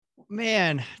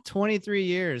Man, 23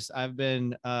 years I've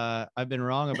been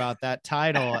wrong about that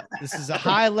title. This is a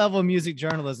high level music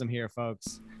journalism here,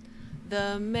 folks.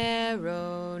 The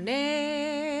Marinade.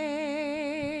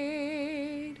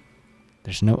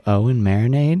 There's no O in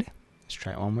Marinade. Let's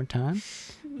try it one more time.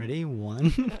 Ready?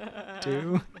 1,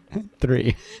 2,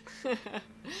 3.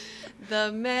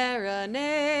 The Marinade.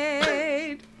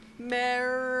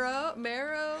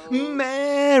 Marinade.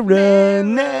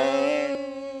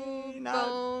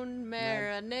 Bone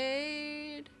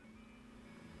marinade.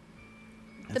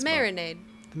 The Marinade.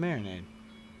 The Marinade.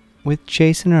 With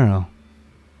Jason Earle.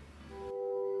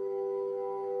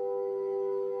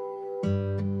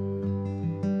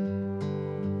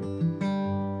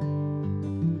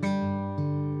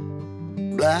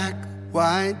 Black,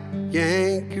 white,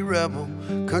 Yankee rebel,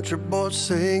 country boy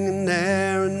singing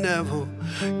there and never.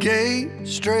 Gay,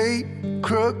 straight,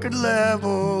 crooked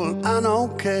level, I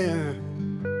don't care.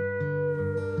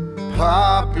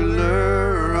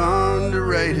 Popular,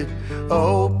 underrated,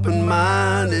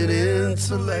 open-minded,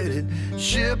 insulated,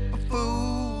 ship of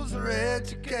fools are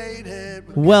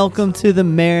educated. Welcome to The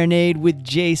Marinade with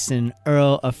Jason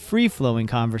Earle, a free-flowing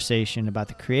conversation about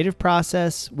the creative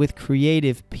process with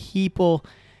creative people.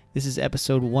 This is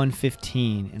episode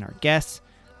 115, and our guests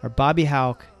are Bobby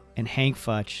Houck and Hank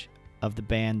Futch of the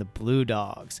band The Blue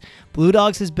Dogs. Blue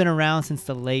Dogs has been around since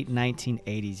the late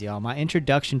 1980s, y'all. My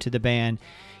introduction to the band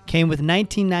came with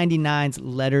 1999's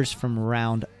Letters from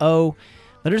Round O.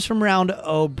 Letters from Round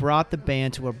O brought the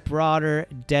band to a broader,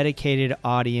 dedicated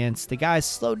audience. The guys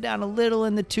slowed down a little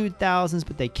in the 2000s,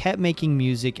 but they kept making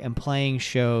music and playing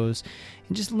shows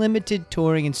and just limited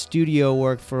touring and studio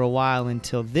work for a while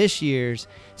until this year's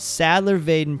Sadler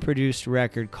Vaden produced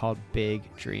record called Big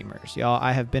Dreamers. Y'all,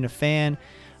 I have been a fan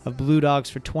of Blue Dogs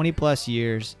for 20 plus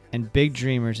years, and Big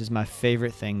Dreamers is my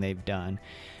favorite thing they've done.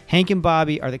 Hank and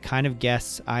Bobby are the kind of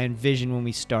guests I envisioned when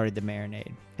we started The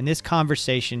Marinade, and this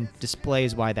conversation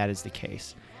displays why that is the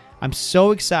case. I'm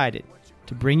so excited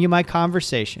to bring you my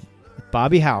conversation with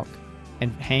Bobby Houck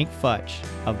and Hank Futch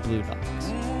of Blue Dogs.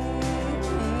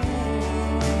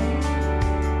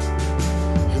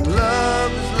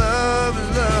 Love is love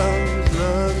is love is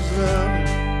love is love.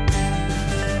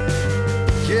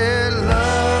 Yeah,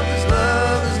 love is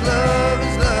love is love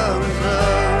is love is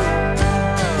love.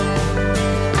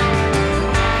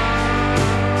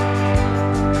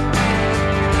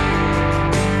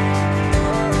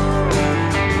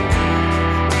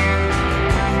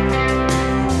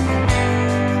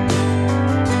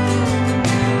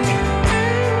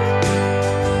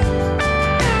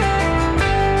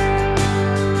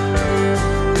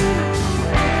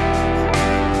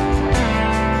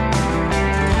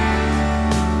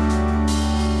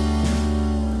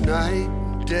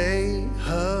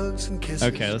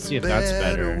 Okay, let's see if that's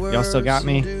better. Y'all still got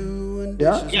me?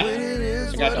 Yeah. I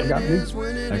got me.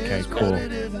 Okay, cool.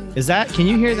 Is that, can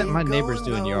you hear that my neighbor's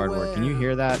doing yard work? Can you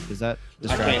hear that? Is that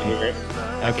distracting?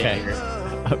 I can't hear it.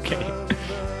 Okay. Okay.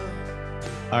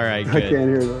 All right, good. I can't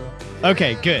hear that.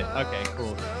 Okay, good. Okay,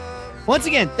 cool. Once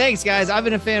again, thanks, guys. I've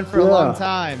been a fan for a long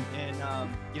time. And,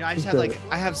 I just have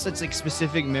I have such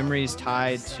specific memories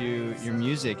tied to your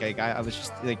music. I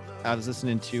was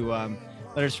listening to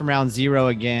Letters from Round Zero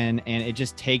again, and it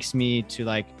just takes me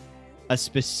to a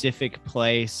specific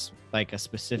place, a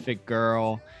specific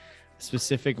girl,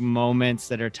 specific moments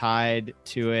that are tied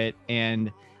to it.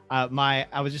 And I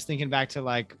was just thinking back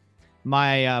to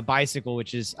my bicycle,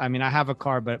 which is, I have a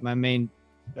car, but my main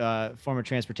form of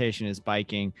transportation is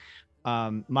biking.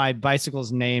 My bicycle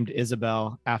is named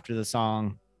Isabel after the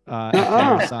song.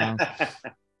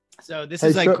 So this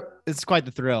is it's quite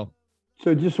the thrill.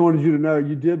 So just wanted you to know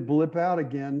you did blip out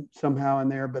again somehow in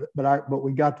there, but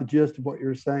we got the gist of what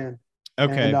you're saying.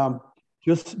 Okay. And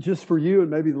just for you and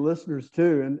maybe the listeners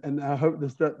too, and I hope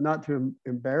this not to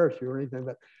embarrass you or anything,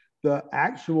 but the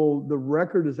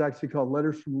record is actually called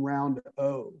Letters from Round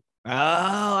O.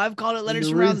 Oh, I've called it Letters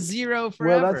from Round Zero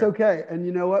forever. Well, that's okay. And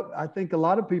you know what? I think a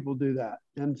lot of people do that.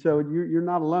 And so you're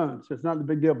not alone. So it's not a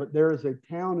big deal. But there is a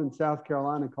town in South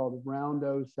Carolina called Round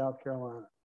O, South Carolina.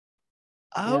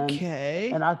 Okay.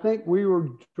 And I think we were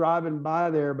driving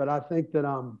by there, but I think that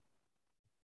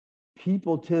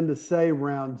people tend to say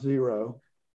Round Zero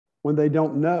when they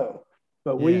don't know.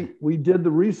 But we did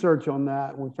the research on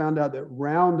that, and we found out that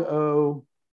Round O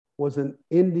was an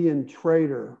Indian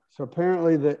trader. So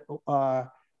apparently the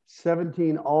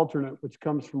 17 alternate, which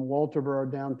comes from Walterboro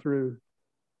down through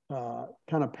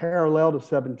kind of parallel to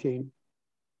 17.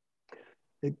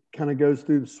 It kind of goes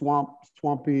through the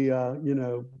swampy,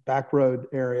 back road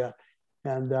area.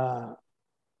 And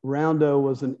Round O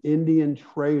was an Indian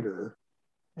trader.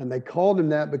 And they called him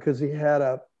that because he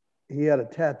had he had a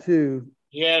tattoo.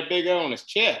 He had a big O on his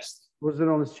chest. Was it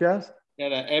on his chest? He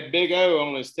had a big O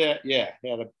on his chest. Yeah, he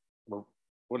had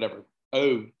whatever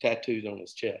O tattoos on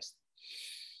his chest.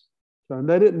 So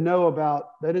they didn't know about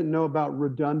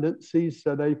redundancies,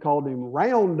 so they called him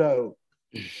Roundo.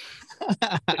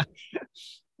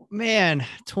 Man,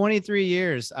 23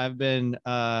 years I've been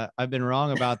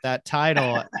wrong about that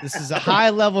title. This is a high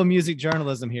level music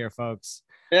journalism here, folks.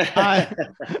 You're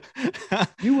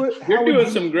doing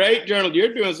some great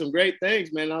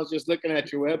things, man. I was just looking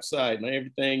at your website and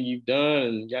everything you've done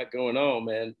and got going on,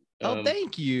 man.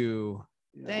 Thank you.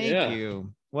 Thank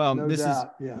you. Well, No this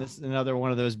doubt. is another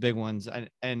one of those big ones.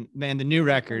 And man, the new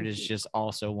record is just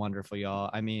also wonderful, y'all.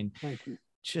 I mean, thank you.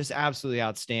 Just absolutely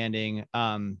outstanding.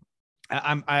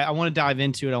 I want to dive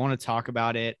into it. I want to talk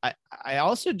about it. I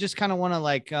also just kind of want to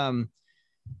like,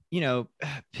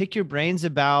 pick your brains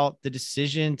about the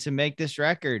decision to make this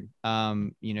record.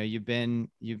 You've been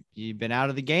out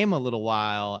of the game a little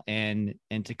while, and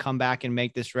to come back and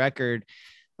make this record,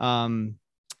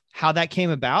 how that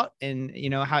came about, and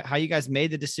how you guys made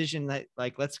the decision that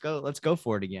like let's go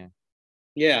for it again.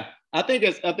 Yeah, I think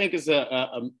it's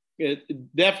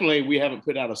definitely we haven't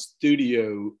put out a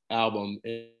studio album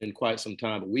in quite some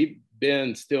time, but we've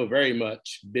been still very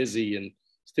much busy and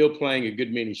still playing a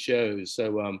good many shows.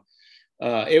 So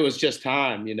it was just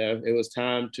time, it was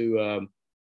time to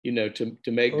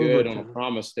make good on a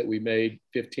promise that we made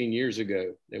 15 years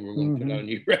ago that we're going to put out a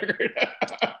new record,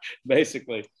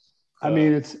 basically. I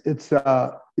mean, it's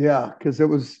because it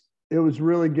was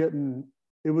really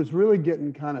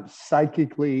getting kind of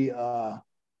psychically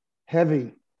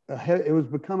heavy. It was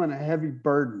becoming a heavy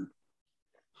burden,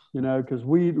 because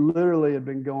we literally had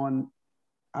been going.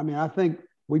 I mean, I think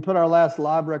we put our last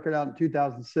live record out in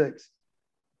 2006.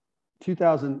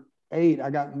 2008, I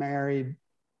got married,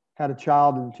 had a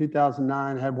child in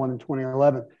 2009, had one in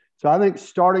 2011. So I think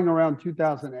starting around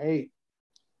 2008,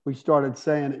 we started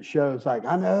saying at shows like,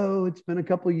 I know it's been a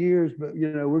couple of years, but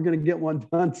we're going to get one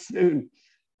done soon.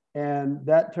 And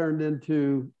that turned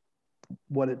into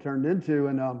what it turned into.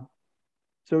 And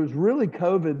so it was really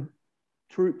COVID,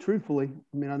 truthfully.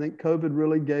 I mean, I think COVID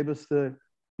really gave us the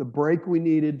break we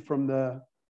needed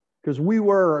because we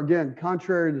were, again,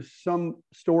 contrary to some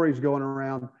stories going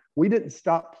around, we didn't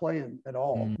stop playing at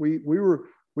all. We've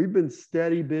been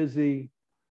steady busy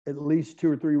at least 2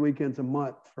 or 3 weekends a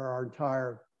month for our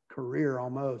entire career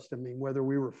almost. I mean, whether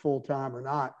we were full time or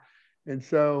not. And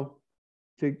so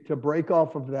to break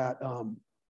off of that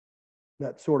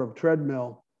sort of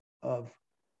treadmill of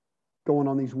going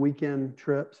on these weekend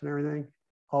trips and everything,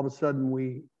 all of a sudden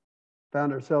we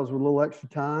found ourselves with a little extra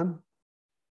time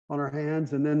on our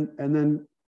hands, and then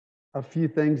a few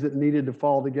things that needed to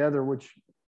fall together, which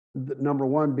number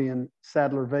one being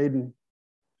Sadler Vaden,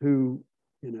 who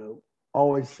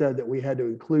always said that we had to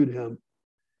include him.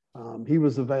 He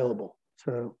was available,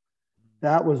 so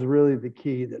that was really the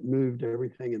key that moved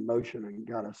everything in motion and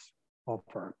got us off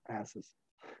our asses.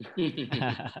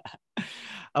 I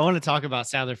want to talk about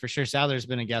Sadler for sure. Sadler's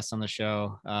been a guest on the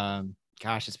show.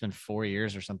 Gosh, it's been 4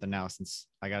 years or something now since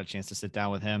I got a chance to sit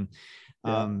down with him.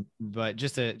 Yeah. But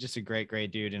just a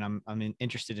great dude. And I'm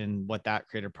interested in what that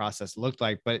creative process looked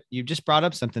like. But you just brought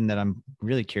up something that I'm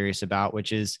really curious about,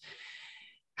 which is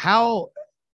how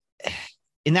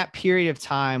in that period of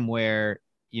time where,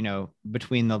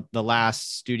 between the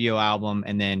last studio album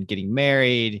and then getting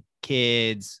married,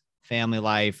 kids, family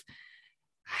life,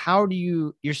 how do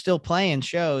you're still playing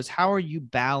shows? How are you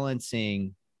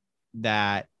balancing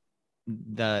that,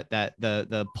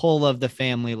 the pull of the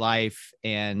family life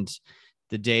and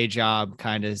the day job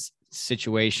kind of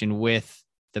situation with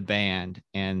the band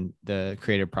and the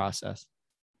creative process?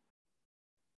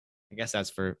 I guess that's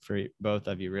for both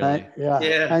of you, really.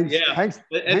 Hank's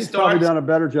probably done a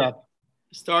better job.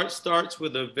 Starts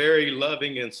with a very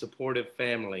loving and supportive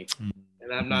family.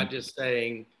 And I'm not just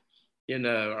saying,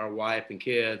 our wife and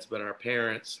kids, but our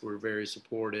parents were very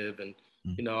supportive. And,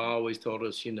 always told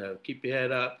us, keep your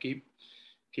head up, keep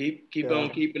on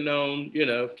keeping on,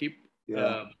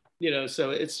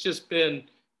 so it's just been,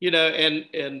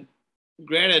 and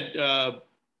granted,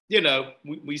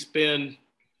 we spend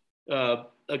a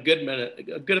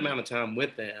good amount of time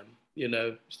with them,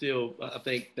 still, I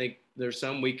think there's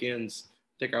some weekends,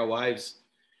 I think our wives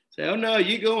say, oh no,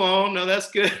 you go on. No,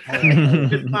 that's good.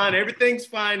 It's fine. Everything's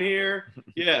fine here.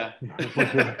 Yeah.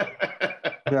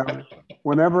 Yeah.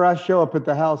 Whenever I show up at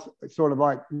the house, it's sort of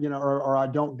like, or I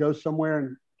don't go somewhere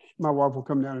and my wife will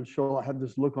come down and she'll have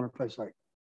this look on her face like,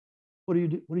 what are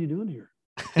you doing here?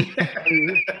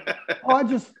 Oh, I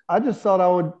just thought I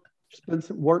would spend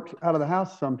some work out of the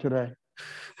house some today.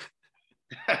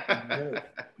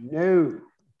 No.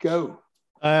 go.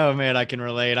 Oh man, I can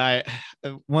relate.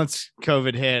 Once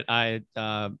COVID hit,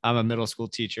 I'm a middle school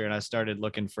teacher, and I started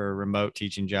looking for remote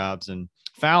teaching jobs and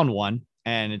found one,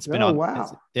 and it's been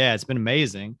wow. It's been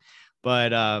amazing.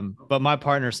 But my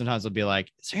partner sometimes will be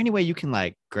like, "Is there any way you can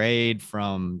like grade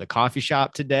from the coffee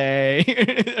shop today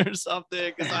or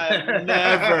something?" Because I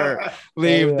never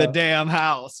leave the damn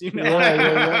house, you know.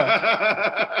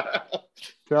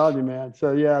 Telling you, man.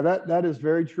 So yeah, that is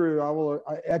very true.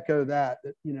 I echo that,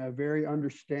 you know, very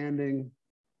understanding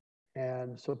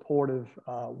and supportive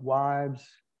wives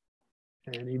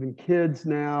and even kids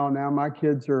now. Now my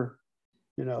kids are,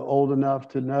 you know, old enough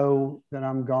to know that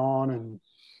I'm gone, and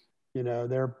you know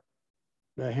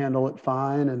they handle it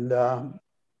fine. And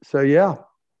so yeah,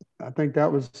 I think that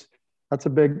was a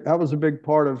big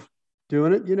part of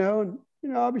doing it. You know, and you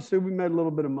know, obviously we made a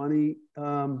little bit of money.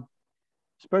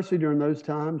 Especially during those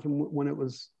times when it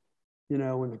was, you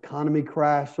know, when the economy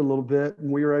crashed a little bit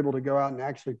and we were able to go out and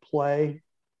actually play,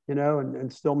 you know,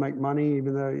 and still make money,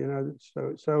 even though, you know,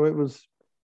 so it was,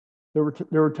 there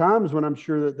were times when I'm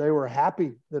sure that they were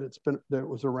happy that that it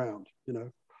was around, you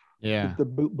know. Yeah. The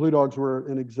Blue Dogs were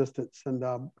in existence. And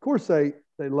of course they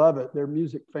love it. They're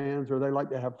music fans, or they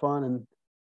like to have fun. And,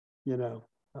 you know,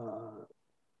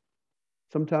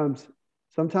 sometimes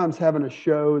having a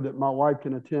show that my wife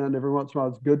can attend every once in a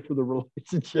while is good for the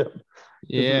relationship.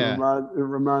 Yeah. It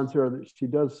reminds her that she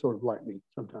does sort of like me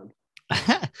sometimes.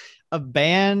 A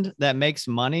band that makes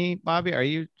money, Bobby? Are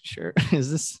you sure? Is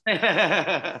this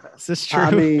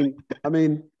true? I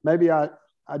mean, maybe I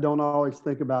don't always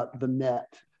think about the net.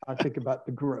 I think about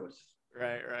the gross.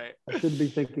 Right. I should be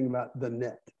thinking about the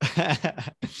net.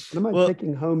 What am I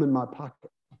taking home in my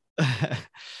pocket?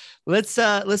 Let's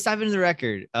dive into the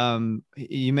record.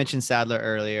 You mentioned Sadler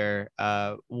earlier.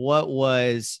 What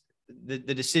was the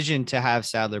decision to have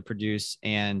Sadler produce,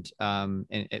 and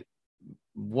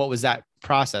what was that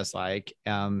process like?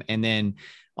 And then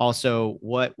also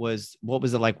what was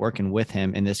it like working with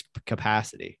him in this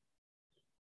capacity?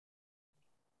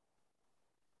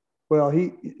 Well,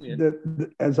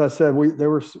 as I said, there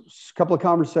were a couple of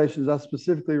conversations. I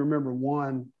specifically remember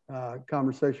one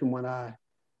conversation when I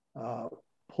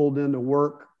pulled into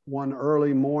work one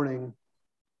early morning,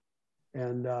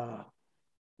 and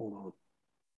pulled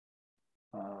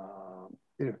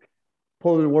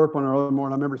into work one early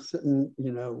morning. I remember sitting,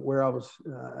 you know, where I was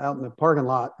out in the parking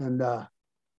lot, and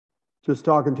just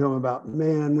talking to him about,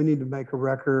 man, we need to make a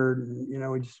record, and you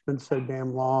know, we just been so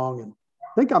damn long. And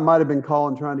I think I might have been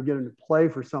calling trying to get him to play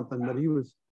for something, but he was,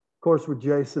 of course, with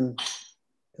Jason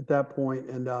at that point.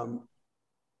 And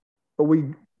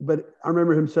but I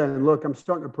remember him saying, look, I'm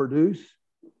starting to produce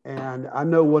and I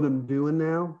know what I'm doing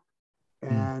now.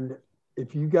 And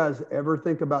if you guys ever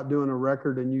think about doing a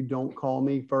record and you don't call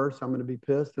me first, I'm going to be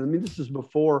pissed. And I mean, this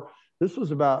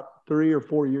was about 3 or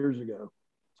 4 years ago.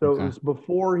 So It was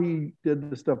before he did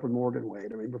the stuff with Morgan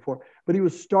Wade. I mean, but he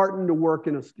was starting to work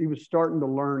he was starting to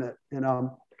learn it. And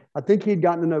I think he'd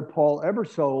gotten to know Paul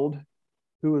Ebersold,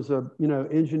 who was a, you know,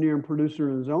 engineer and producer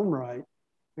in his own right.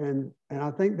 And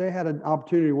I think they had an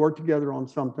opportunity to work together on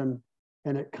something,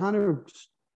 and it kind of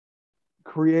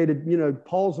created, you know,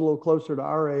 Paul's a little closer to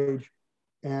our age.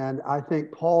 And I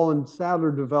think Paul and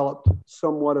Sadler developed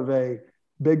somewhat of a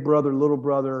big brother, little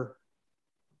brother,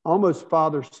 almost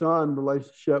father-son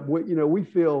relationship. We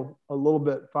feel a little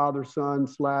bit father-son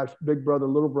 / big brother,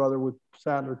 little brother with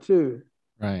Sadler too.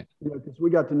 Right. You know, because we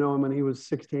got to know him when he was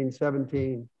 16,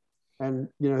 17. And,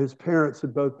 you know, his parents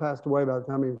had both passed away by the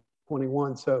time he was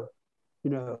 21. So,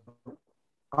 you know,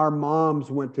 our moms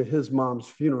went to his mom's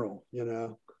funeral, you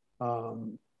know,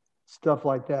 stuff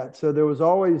like that. So there was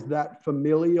always that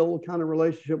familial kind of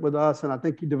relationship with us. And I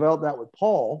think he developed that with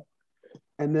Paul.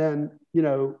 And then, you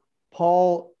know,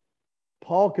 Paul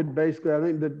could basically, I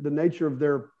think the nature of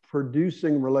their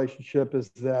producing relationship is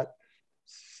that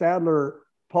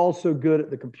Paul's so good at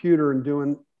the computer and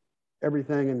doing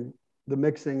everything and the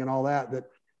mixing and all that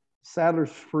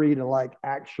Sadler's free to like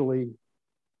actually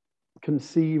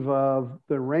conceive of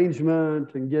the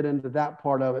arrangement and get into that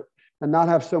part of it, and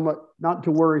not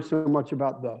to worry so much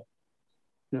about the,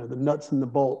 you know, the nuts and the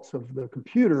bolts of the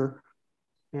computer.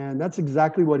 And that's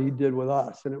exactly what he did with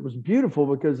us. And it was beautiful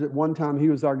because at one time he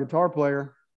was our guitar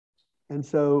player. And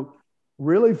so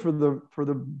really for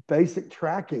the basic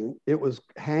tracking, it was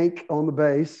Hank on the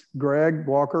bass, Greg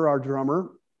Walker, our drummer,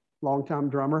 longtime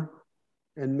drummer,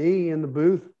 and me in the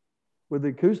booth with the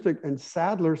acoustic, and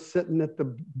Sadler sitting at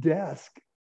the desk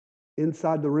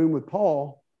inside the room with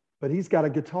Paul, but he's got a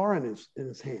guitar in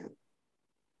his hand.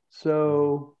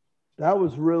 So that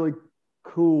was really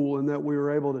cool, in that we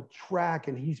were able to track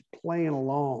and he's playing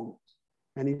along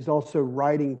and he's also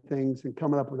writing things and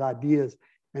coming up with ideas.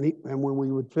 And when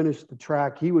we would finish the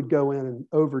track, he would go in and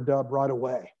overdub right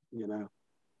away, you know,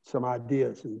 some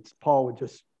ideas, and Paul would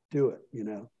just do it, you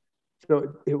know.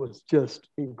 So it was just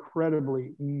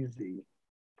incredibly easy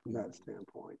from that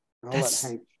standpoint. I'll let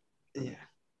Hank. Yeah.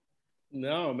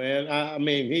 No, man. I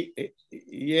mean,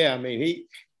 he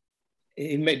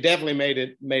definitely made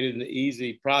it an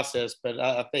easy process. But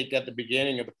I think at the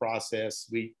beginning of the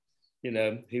process, he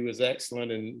was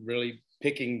excellent in really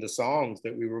picking the songs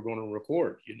that we were going to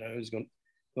record. You know, he was going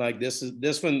like this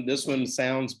one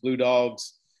sounds Blue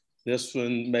Dogs. This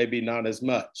one maybe not as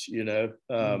much. You know,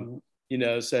 you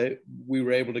know, so we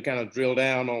were able to kind of drill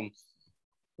down on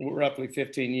roughly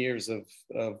 15 years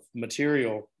of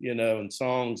material, you know, and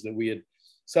songs that we had.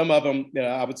 Some of them, you know,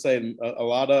 I would say a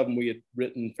lot of them we had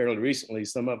written fairly recently.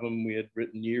 Some of them we had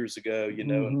written years ago, you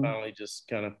know, and finally just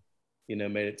kind of, you know,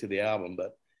 made it to the album.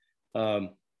 But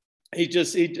he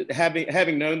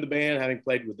having known the band, having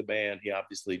played with the band, he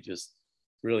obviously just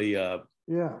really, you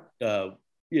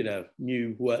know,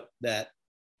 knew what that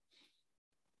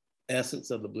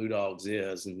essence of the Blue Dogs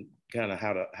is, and kind of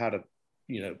how to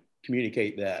you know,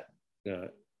 communicate that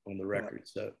on the record.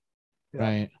 So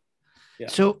right. Yeah.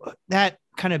 So that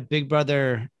kind of big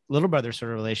brother, little brother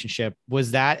sort of relationship,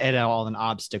 was that at all an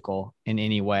obstacle in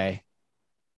any way?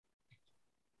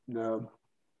 No.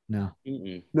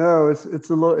 Mm-mm. No, it's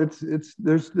a little,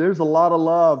 there's a lot of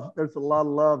love. There's a lot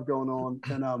of love going on.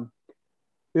 And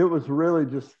it was really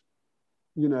just,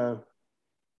 you know,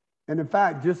 and in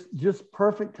fact, just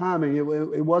perfect timing.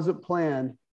 It wasn't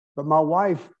planned, but my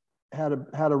wife had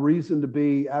a reason to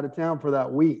be out of town for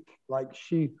that week. Like,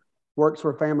 she works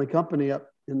for a family company up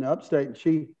in the upstate, and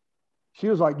she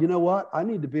was like, you know what? I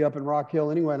need to be up in Rock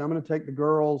Hill anyway, and I'm going to take the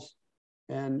girls,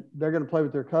 and they're going to play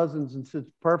with their cousins, and it's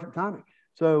perfect timing.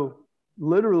 So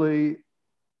literally,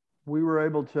 we were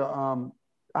able to.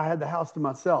 I had the house to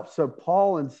myself. So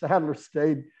Paul and Sadler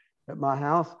stayed at my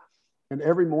house, and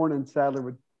every morning Sadler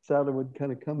would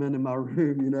kind of come into my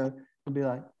room, you know, and be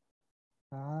like,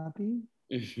 "Bobby,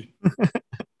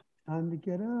 time to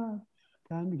get up,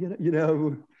 you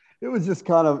know. It was just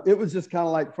kind of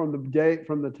like from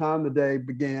the time the day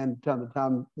began to the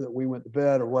time that we went to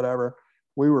bed or whatever,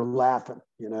 we were laughing,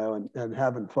 you know, and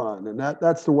having fun. And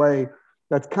that's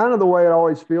kind of the way it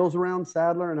always feels around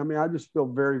Sadler. And I mean, I just feel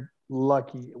very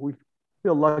lucky. We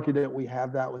feel lucky that we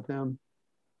have that with him,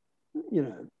 you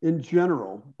know, in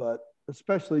general, but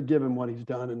especially given what he's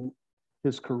done in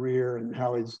his career and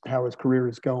how his career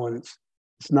is going. It's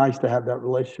nice to have that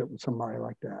relationship with somebody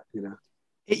like that, you know.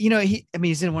 You know,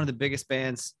 he's in one of the biggest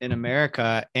bands in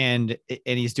America, and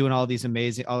he's doing all this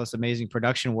amazing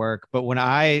production work. But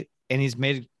he's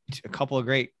made a couple of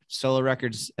great solo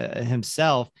records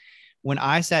himself. When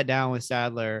I sat down with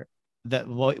Sadler,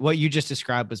 what you just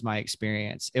described was my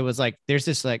experience. It was like, there's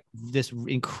this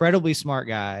incredibly smart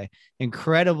guy,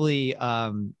 incredibly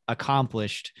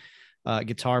accomplished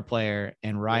guitar player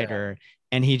and writer. Yeah.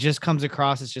 And he just comes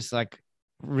across as just like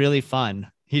really fun.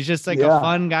 He's just like a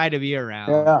fun guy to be around.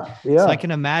 Yeah. So I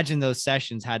can imagine those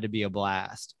sessions had to be a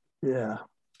blast. Yeah.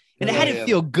 And it had to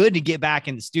feel good to get back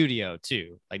in the studio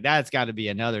too. Like, that's got to be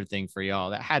another thing for y'all.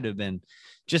 That had to have been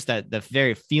just the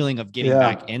very feeling of getting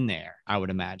back in there, I would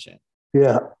imagine.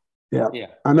 Yeah.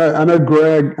 I know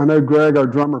Greg, our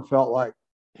drummer, felt like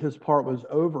his part was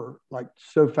over like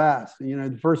so fast. You know,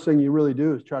 the first thing you really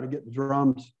do is try to get the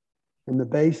drums and the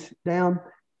bass down.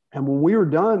 And when we were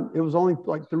done, it was only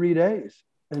like 3 days.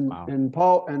 And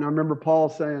wow. And I remember Paul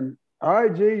saying, "All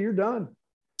right, G, you're done."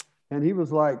 And he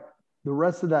was like, the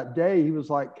rest of that day, he was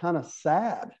like kind of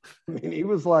sad. I mean, he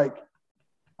was like,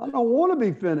 "I don't want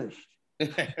to be finished."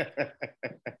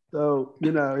 So,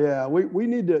 you know, we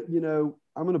need to, you know,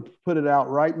 I'm going to put it out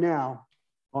right now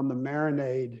on the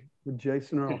Marinade with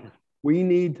Jason Earle. We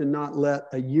need to not let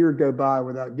a year go by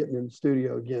without getting in the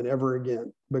studio again, ever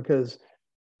again, because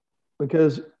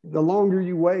the longer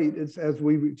you wait, it's, as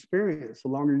we've experienced, the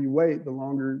longer you wait, the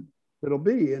longer it'll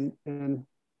be. And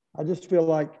I just feel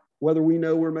like, whether we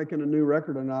know we're making a new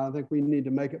record or not, I think we need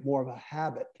to make it more of a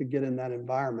habit to get in that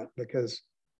environment, because,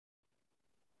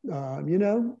 you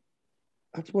know,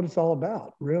 that's what it's all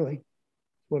about, really.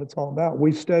 That's what it's all about.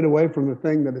 We stayed away from the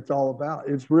thing that it's all about.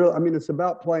 It's real. I mean, it's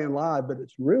about playing live, but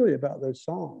it's really about those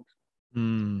songs.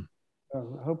 I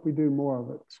hope we do more of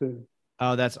it soon.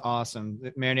 Oh, that's awesome.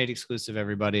 Marinade exclusive,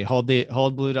 everybody. Hold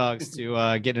Blue Dogs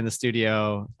to get in the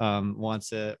studio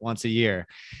once a year.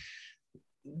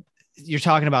 You're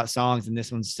talking about songs, and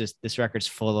this record's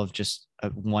full of just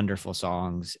wonderful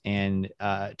songs, and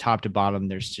top to bottom,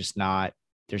 there's not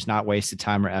wasted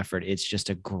time or effort. It's just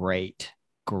a great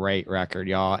record,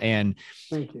 y'all. And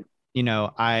thank you. you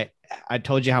know, I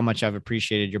told you how much I've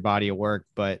appreciated your body of work,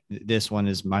 but this one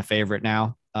is my favorite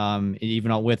now.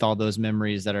 Even with all those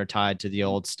memories that are tied to the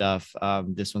old stuff,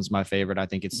 this one's my favorite. I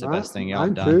think it's the best thing y'all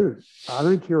have done. Too. I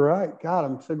think you're right. God,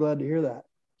 I'm so glad to hear that.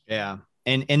 Yeah.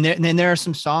 And then there are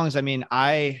some songs. I mean,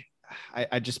 I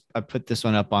put this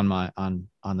one up on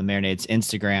the Marinade's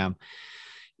Instagram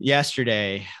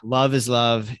yesterday. Love is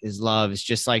love is love. It's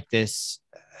just like this,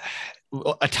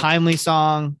 a timely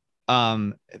song,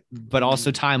 but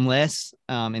also timeless.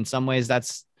 In some ways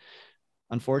that's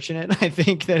unfortunate. I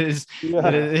think that is, you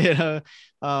know,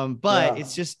 but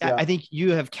it's just, I think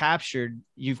you've captured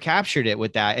it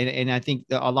with that. And I think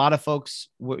a lot of folks,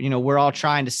 you know, we're all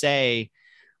trying to say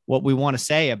what we want to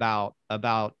say about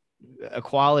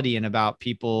equality and about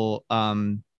people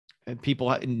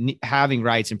having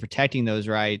rights and protecting those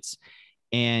rights.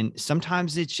 And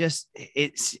sometimes it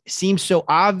seems so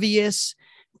obvious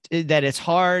that it's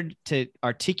hard to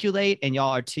articulate, and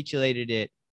y'all articulated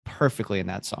it perfectly in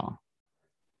that song.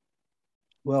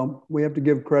 Well, we have to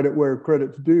give credit where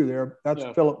credit's due there. That's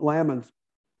Philip Lammons,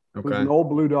 who's an old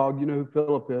Blue Dog. You know who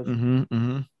Philip is.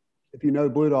 If you know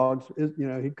Blue Dogs, you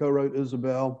know, he co-wrote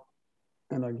Isabel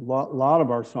and a lot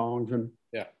of our songs. And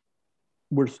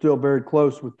we're still very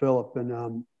close with Philip.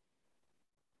 And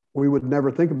we would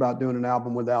never think about doing an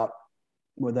album without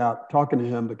talking to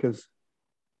him, because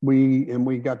we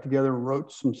got together and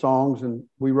wrote some songs, and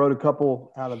we wrote a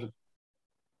couple out of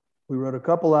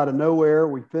nowhere.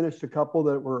 We finished a couple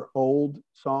that were old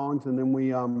songs. And then we,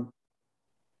 you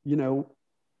know,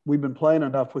 we've been playing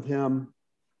enough with him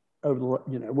over the,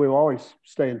 you know, we always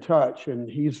stay in touch, and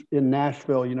he's in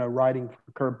Nashville, you know, writing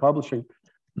for Curb Publishing.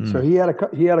 So he had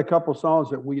a couple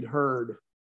songs that we'd heard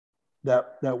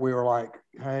that we were like,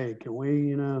 hey, can we,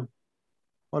 you know,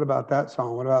 what about that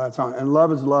song? What about that song? And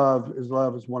Love is Love is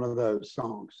Love is one of those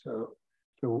songs. So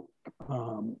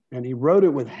and he wrote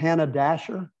it with Hannah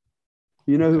Dasher.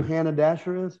 You know who Hannah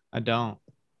Dasher is? I don't.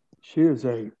 She is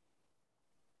can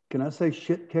I say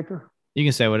shit kicker? You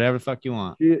can say whatever the fuck you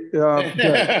want. She's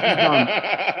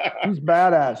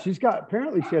badass.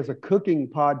 Apparently she has a cooking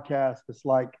podcast that's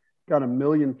like got 1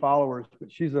 million followers, but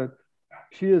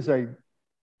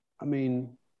I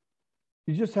mean,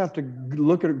 you just have to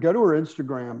go to her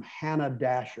Instagram, Hannah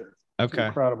Dasher. It's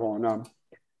incredible. And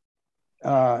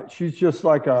she's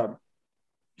like a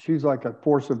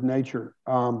force of nature.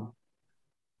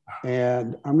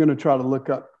 And I'm going to try to look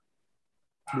up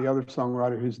the other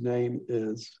songwriter whose name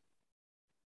is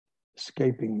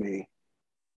escaping me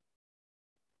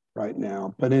right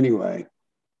now. But anyway,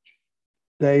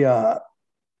 what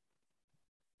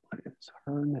is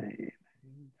her name?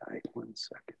 Right, 1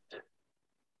 second.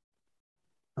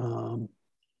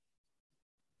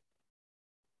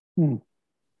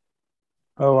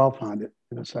 I'll find it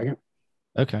in a second.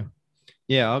 Okay.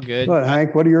 Yeah, all good. But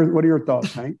Hank, what are your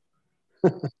thoughts, Hank?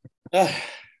 I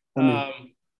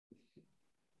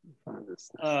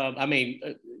mean,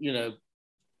 you know,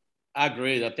 I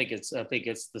agree. I think it's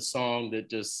the song that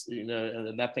just, you know,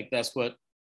 and I think that's what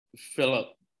Philip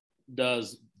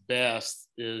does best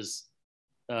is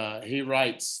he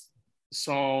writes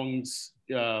songs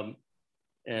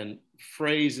and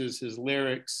phrases, his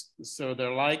lyrics, so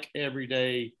they're like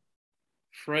everyday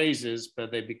phrases,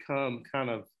 but they become kind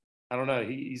of, I don't know,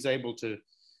 he's able to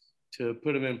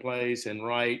put them in place and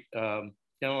write kind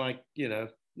of like, you know,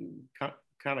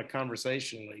 kind of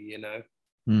conversationally, you know.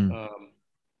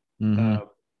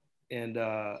 And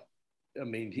I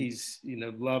mean, he's, you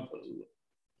know, love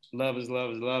is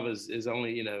love is love is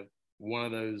only, you know, one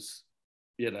of those,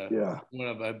 you know, one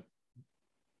of a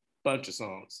bunch of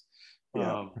songs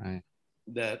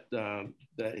that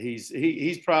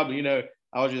he's probably, you know,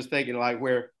 I was just thinking like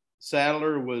where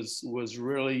Sadler was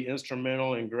really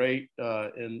instrumental and great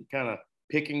in kind of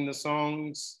picking the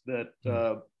songs that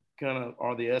kind of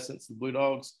are the essence of the Blue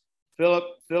Dogs.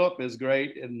 Philip is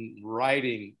great in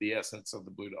writing the essence of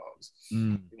the Blue Dogs.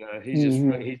 You know, he's just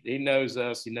he knows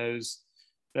us. He knows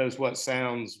what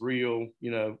sounds real.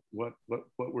 You know what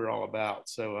we're all about.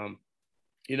 So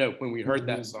you know, when we heard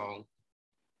that song,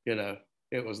 you know,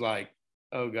 it was like,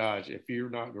 oh gosh, if you're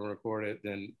not going to record it,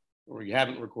 then, or you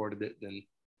haven't recorded it, then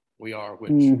we are,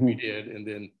 which we did, and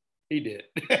then he did.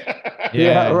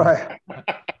 Right.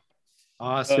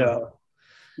 Awesome.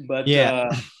 But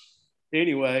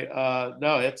anyway,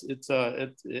 no, it's a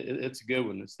good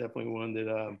one. It's definitely one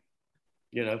that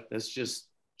you know, it's just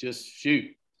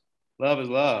shoot. Love is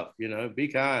love, you know, be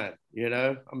kind, you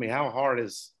know. I mean, how hard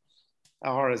is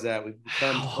that? We've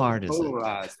become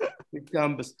polarized. We've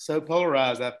become so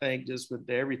polarized, I think, just with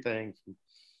everything.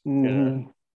 You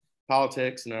know,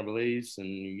 politics and our beliefs, and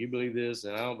you believe this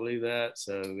and I don't believe that.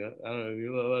 So I don't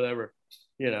know, whatever,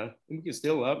 we can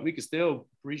still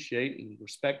appreciate and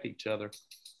respect each other,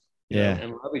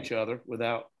 and love each other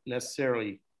without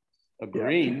necessarily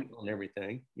agreeing on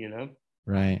everything,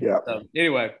 Right. Yeah. So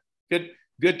anyway,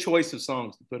 good choice of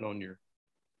songs to put on your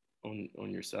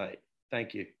site.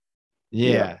 Thank you.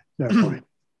 Yeah. Definitely.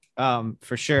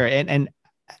 For sure. And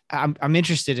I'm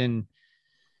interested in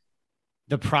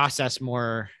the process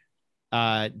more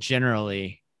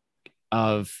generally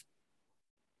of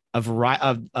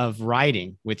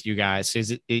writing with you guys.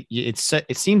 Is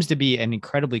it seems to be an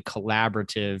incredibly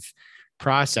collaborative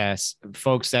process.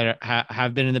 Folks that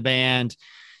have been in the band,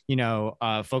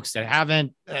 folks that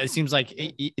haven't. It seems like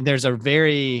there's a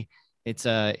very it's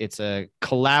a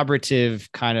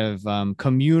collaborative kind of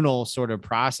communal sort of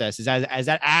process. Is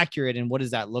that accurate? And what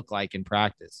does that look like in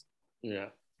practice? Yeah.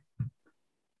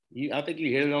 I think you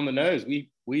hit it on the nose. We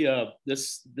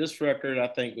this record, I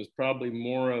think, was probably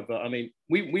more of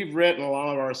we've written a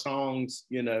lot of our songs,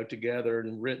 together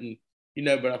and written,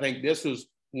 but I think this was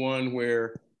one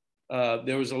where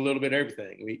there was a little bit of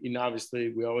everything.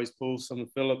 Obviously we always pull some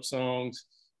of Philip's songs.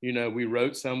 We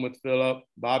wrote some with Philip.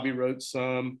 Bobby wrote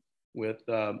some with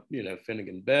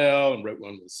Finnegan Bell, and wrote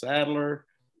one with Sadler.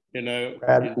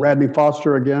 Radney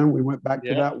Foster again. We went back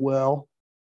to that well.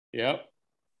 Yep.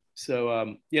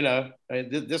 So,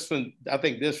 this one, I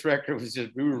think this record was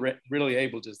just, we were really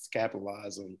able to just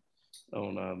capitalize on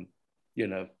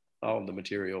all the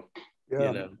material,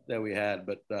 that we had,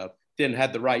 but didn't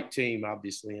have the right team,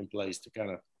 obviously, in place to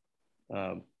kind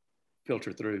of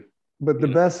filter through. But the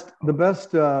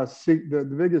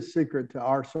biggest secret to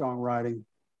our songwriting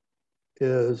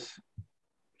is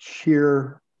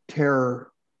sheer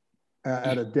terror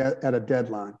at a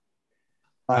deadline.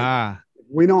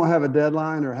 We don't have a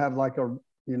deadline or have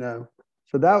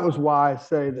so that was why I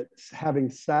say that having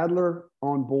Sadler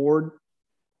on board,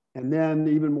 and then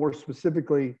even more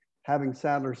specifically, having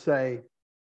Sadler say,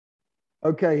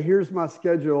 okay, here's my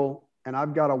schedule, and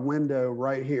I've got a window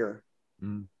right here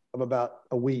of about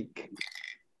a week.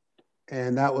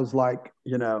 And that was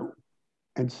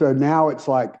and so now it's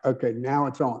like, okay, now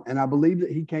it's on. And I believe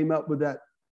that he came up with that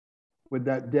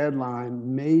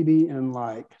deadline, maybe in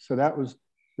so that was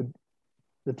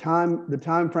the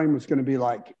time frame was going to be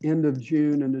end of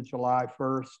June into July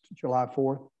 1st, July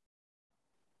 4th.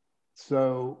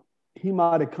 So he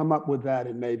might have come up with that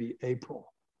in maybe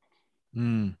April,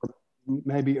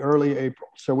 maybe early April.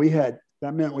 So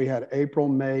that meant we had April,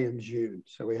 May, and June.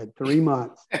 So we had 3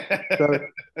 months. So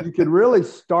you could really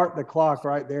start the clock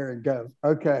right there and go,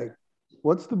 okay,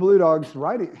 what's the Blue Dogs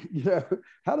writing?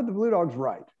 How did the Blue Dogs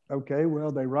write? Okay,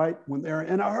 well, they write when they're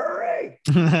in a hurry.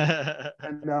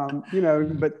 And,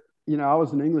 but, I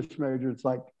was an English major. It's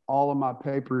like all of my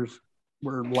papers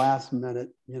were last minute,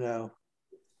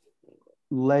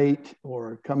 late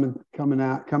or coming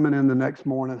in the next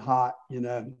morning hot,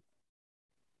 and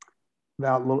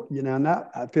that,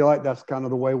 I feel like that's kind of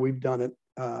the way we've done it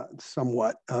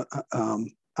somewhat.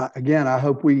 Again, I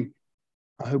hope we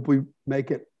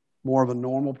make it more of a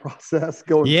normal process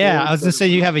going forward. I was gonna say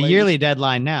you have a yearly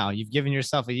deadline now. You've given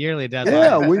yourself a yearly deadline.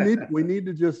 Yeah, we need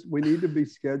to be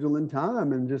scheduling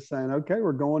time and just saying, okay,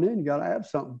 we're going in. You got to have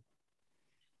something.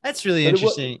 That's really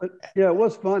interesting. It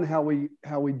was fun how we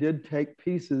did take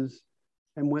pieces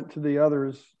and went to the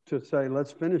others to say,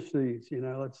 let's finish these.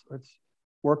 Let's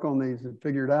work on these and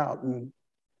figure it out. And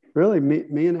really,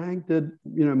 me and Hank did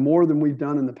more than we've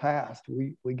done in the past.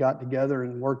 We got together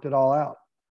and worked it all out.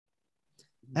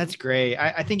 That's great.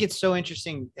 I think it's so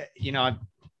interesting.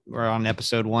 We're on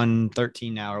episode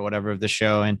 113 now or whatever of the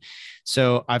show. And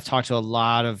so I've talked to a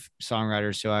lot of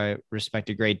songwriters who I respect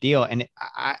a great deal. And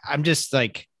I'm just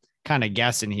kind of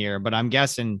guessing here, but I'm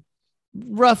guessing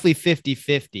roughly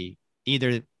 50-50.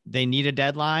 Either they need a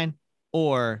deadline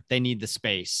or they need the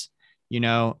space,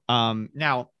 now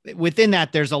within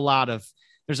that, there's a lot of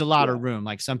room.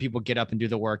 Like some people get up and do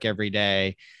the work every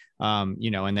day.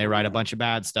 And they write a bunch of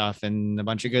bad stuff and a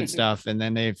bunch of good stuff, and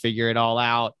then they figure it all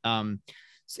out. And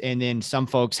then some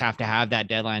folks have to have that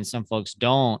deadline. Some folks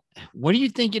don't. What do you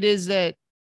think it is that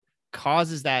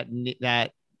causes that need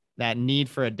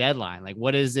for a dedeadline?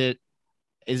 What is it?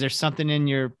 Is there something in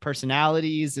your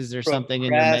personalities? Is there something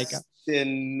in your makeup?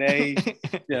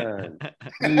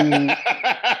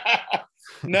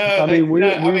 No,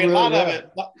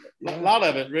 a lot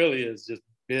of it really is just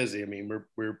busy.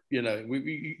 We're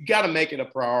we got to make it a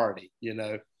priority,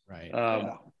 Right.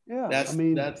 That's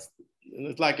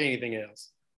it's like anything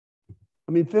else.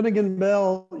 Finnegan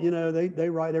Bell, they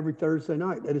write every Thursday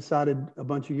night. They decided a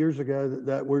bunch of years ago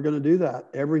that we're going to do that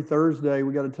every Thursday.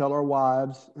 We got to tell our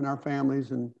wives and our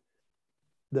families and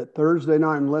that Thursday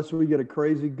night, unless we get a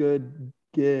crazy good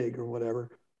gig or whatever,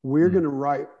 we're going to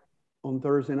write on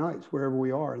Thursday nights wherever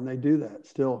we are. And they do that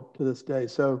still to this day.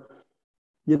 So,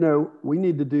 you know, we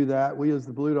need to do that. We as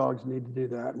the Blue Dogs need to do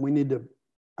that. And we need to,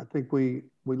 I think we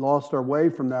lost our way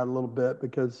from that a little bit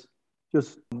because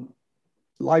just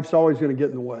life's always going to get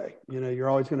in the way. You know, you're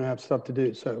always going to have stuff to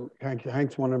do. So Hank's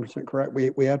 100% correct.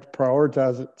 We have to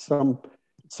prioritize at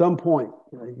some point.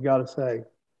 You know, you got to say,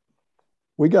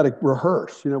 we got to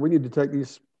rehearse. You know, we need to take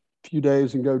these few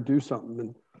days and go do something.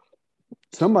 And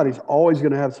somebody's always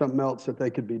going to have something else that they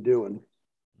could be doing.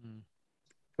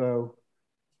 So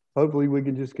hopefully we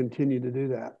can just continue to do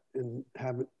that and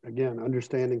have it, again,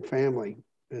 understanding family.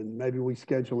 And maybe we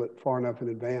schedule it far enough in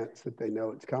advance that they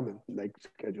know it's coming and they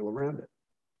schedule around it.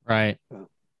 Right. So,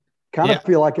 kind of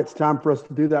feel like it's time for us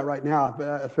to do that right now.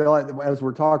 I feel like as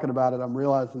we're talking about it, I'm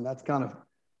realizing that's kind of,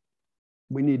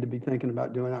 we need to be thinking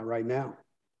about doing that right now.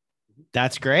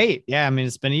 That's great. Yeah. I mean,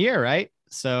 it's been a year, right?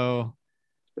 So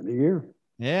it's been a year.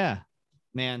 Yeah,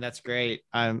 man, that's great.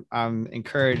 I'm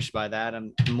encouraged by that.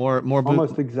 I'm more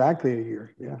almost exactly a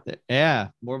year. Yeah. Yeah.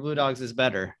 More Blue Dogs is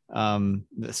better.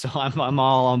 So I'm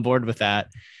all on board with that.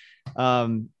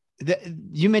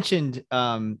 You mentioned,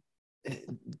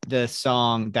 the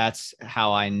song "That's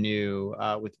How I Knew"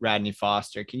 with Radney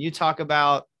Foster. Can you talk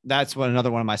about that's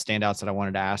another one of my standouts that I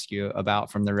wanted to ask you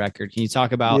about from the record? Can you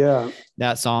talk about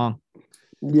that song?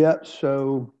 Yeah.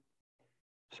 So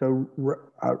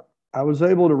I was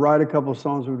able to write a couple of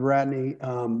songs with Radney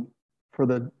for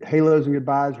the Halos and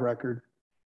Goodbyes record,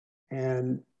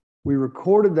 and we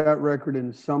recorded that record in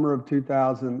the summer of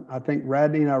 2000. I think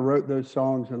Radney and I wrote those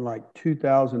songs in like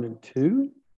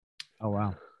 2002. Oh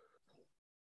wow.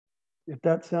 If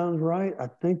that sounds right, I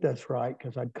think that's right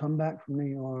because I'd come back from New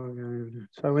York.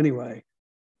 So anyway,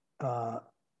 I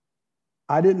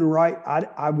didn't write.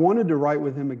 I wanted to write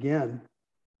with him again.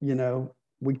 You know,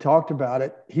 we talked about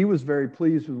it. He was very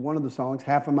pleased with one of the songs,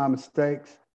 "Half of My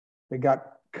Mistakes." That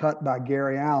got cut by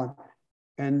Gary Allen,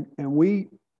 and we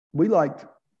liked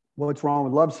 "What's Wrong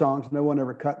with Love Songs." No one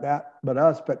ever cut that but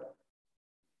us. But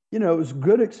you know, it was a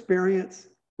good experience.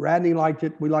 Radney liked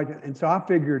it. We liked it. And so I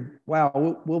figured, wow,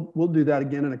 we'll do that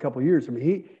again in a couple of years. I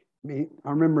mean, I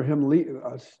remember him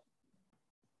us,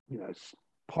 you know,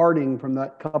 parting from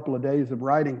that couple of days of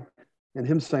writing and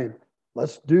him saying,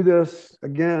 let's do this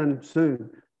again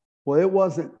soon. Well, it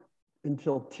wasn't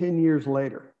until 10 years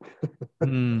later.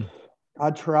 I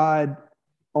tried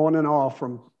on and off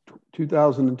from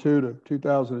 2002 to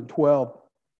 2012.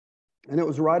 And it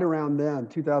was right around then,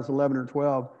 2011 or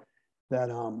 12,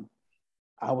 that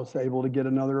I was able to get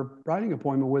another writing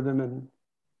appointment with him and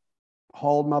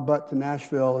hauled my butt to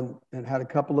Nashville and had a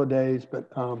couple of days. But,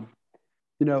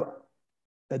 you know,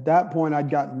 at that point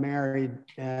I'd gotten married,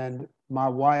 and my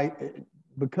wife,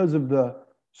 because of the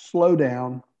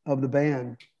slowdown of the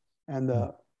band and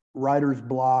the writer's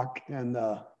block and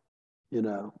the, you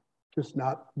know, just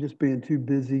being too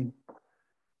busy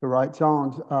to write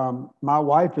songs. My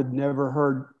wife had never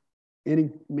heard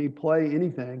me play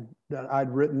anything that I'd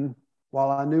written while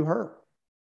I knew her.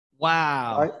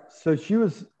 Wow. Right? So she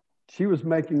was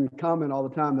making a comment all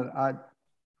the time that I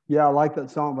like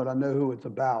that song, but I know who it's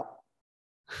about.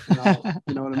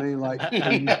 You know what I mean? Like,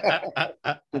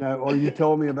 you know, or you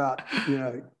told me about, you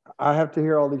know, I have to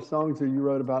hear all these songs that you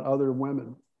wrote about other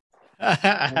women.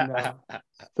 And,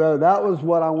 so that was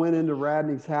what I went into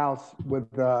Radney's house with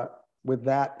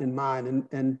that in mind.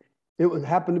 And it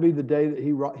happened to be the day that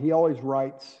he always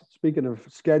writes, speaking of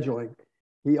scheduling,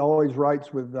 he always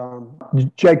writes with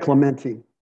Jay Clementi.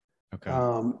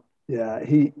 Okay. Yeah,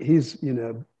 he's, you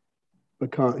know,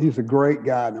 he's a great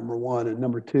guy, number one. And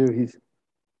number two, he's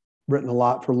written a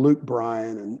lot for Luke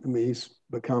Bryan. And I mean, he's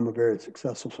become a very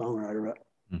successful songwriter.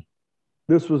 But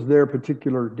this was their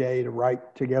particular day to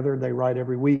write together. They write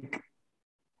every week.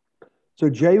 So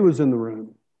Jay was in the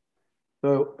room.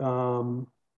 So,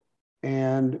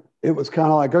 and it was kind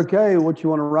of like, okay, what you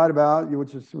want to write about,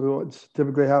 which is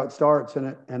typically how it starts.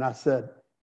 And I said,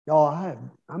 y'all,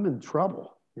 I'm in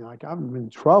trouble. You know, like I'm in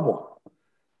trouble.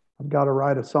 I've got to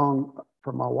write a song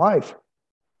for my wife.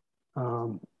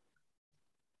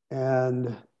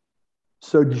 And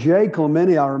so Jay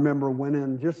Clementi, I remember, went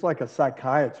in just like a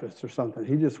psychiatrist or something.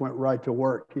 He just went right to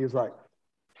work. He was like,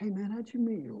 hey man, how'd you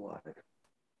meet your wife?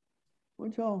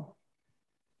 Where'd y'all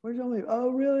meet?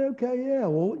 Oh, really? Okay, yeah.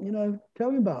 Well, you know,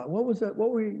 tell me about it. What was that?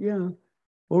 What were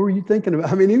you thinking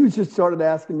about? I mean, he was just started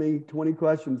asking me 20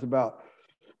 questions about,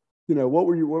 you know, what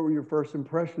were your first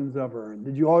impressions of her? And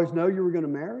did you always know you were going to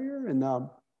marry her? And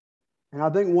I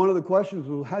think one of the questions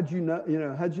was, how'd you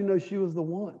know she was the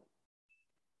one?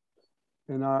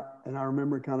 I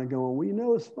remember kind of going, well, you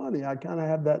know, it's funny. I kind of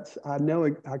have that. I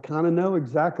kind of know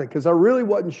exactly, because I really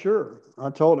wasn't sure. I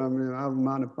told him, you know, I don't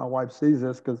mind if my wife sees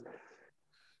this, because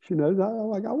she knows. I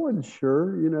wasn't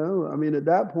sure, you know. I mean, at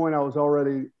that point, I'd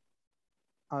already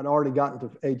gotten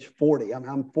to age 40.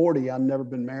 I'm 40. I've never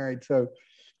been married. So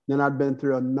then I'd been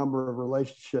through a number of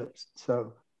relationships.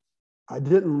 So I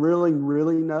didn't really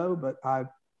know, but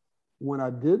when I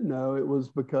did know, it was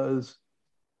because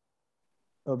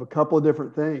of a couple of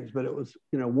different things. But it was,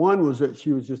 you know, one was that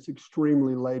she was just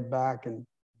extremely laid back and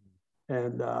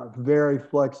very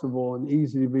flexible and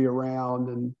easy to be around,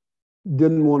 and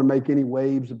didn't want to make any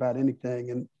waves about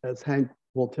anything. And as Hank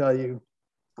will tell you,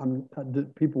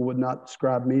 people would not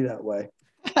describe me that way,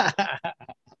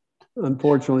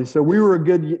 unfortunately. So we were a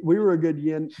good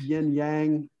yin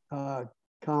yang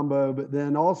combo. But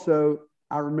then also,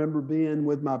 I remember being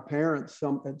with my parents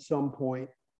at some point,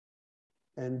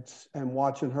 and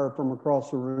watching her from across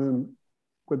the room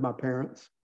with my parents,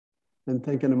 and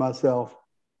thinking to myself,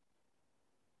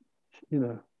 you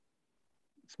know,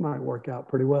 this might work out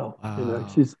pretty well. Wow. You know,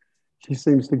 she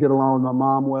seems to get along with my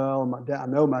mom well, and my dad. I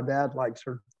know my dad likes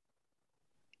her,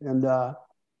 and I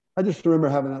just remember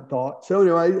having that thought. So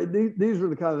anyway, these were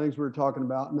the kind of things we were talking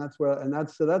about, and that's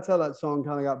how that song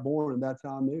kind of got born, and that's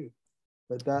how I knew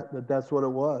that's what it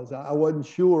was. I wasn't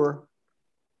sure,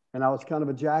 and I was kind of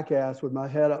a jackass with my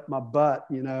head up my butt,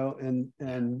 you know,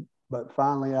 but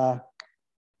finally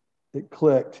it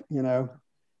clicked, you know,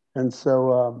 and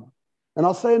so. And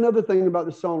I'll say another thing about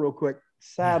the song real quick.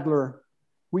 Sadler,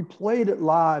 we played it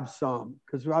live some,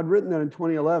 because I'd written that in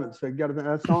 2011. So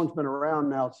that song's been around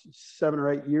now 7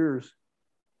 or 8 years.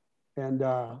 And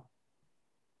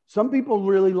some people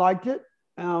really liked it,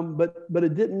 but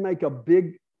it didn't make a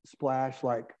big splash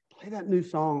like, play that new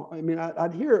song. I mean,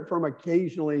 I'd hear it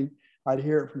occasionally, I'd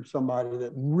hear it from somebody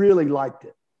that really liked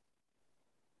it.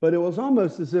 But it was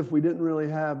almost as if we didn't really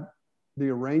have the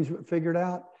arrangement figured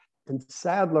out. And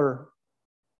Sadler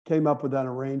came up with that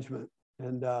arrangement,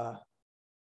 and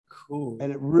cool.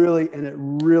 And it really,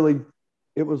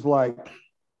 it was like,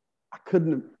 I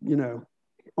couldn't, you know,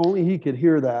 only he could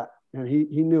hear that, and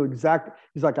he knew exactly.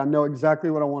 He's like, I know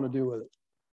exactly what I want to do with it.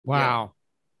 Wow.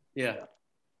 Yeah.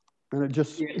 And it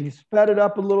just, he sped it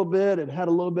up a little bit. It had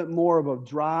a little bit more of a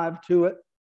drive to it.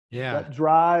 Yeah. That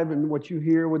drive and what you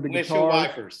hear with the guitar.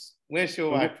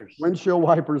 Windshield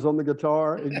wipers on the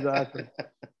guitar. Exactly.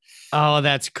 Oh,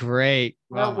 that's great.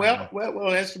 Well,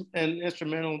 and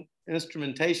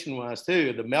instrumentation wise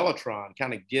too, the Mellotron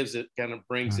kind of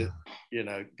brings it, you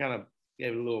know, kind of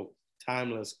gave it a little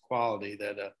timeless quality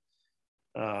that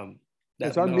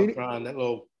Mellotron, that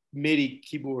little MIDI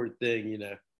keyboard thing, you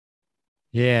know.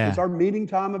 Yeah. Is our meeting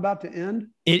time about to end?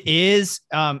 It is.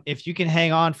 If you can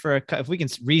hang on if we can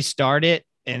restart it,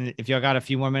 and if y'all got a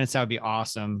few more minutes, that would be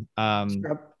awesome.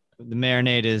 The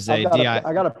Marinade is I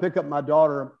got to pick up my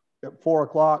daughter at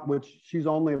 4:00, which she's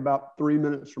only about 3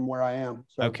 minutes from where I am.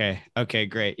 So. Okay,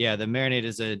 great. Yeah, the Marinade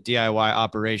is a DIY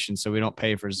operation, so we don't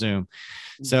pay for Zoom.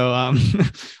 So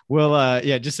we'll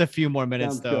just a few more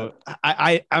minutes. Sounds though.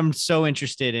 Good. I'm so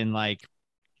interested in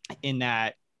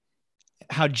that,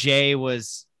 how Jay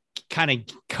was kind of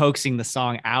coaxing the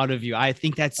song out of you. I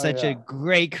think that's such a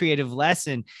great creative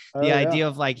lesson. The idea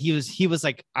of he was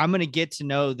like, I'm going to get to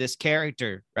know this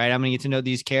character, right? I'm going to get to know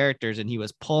these characters. And he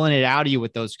was pulling it out of you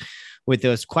with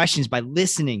those questions by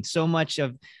listening. So much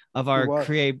of our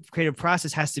creative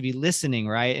process has to be listening,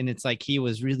 right? And it's like, he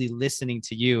was really listening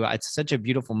to you. It's such a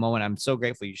beautiful moment. I'm so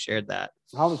grateful you shared that.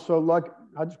 I was so lucky.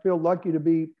 I just feel lucky to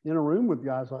be in a room with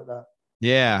guys like that.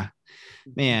 Yeah,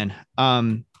 man.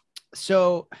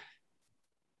 So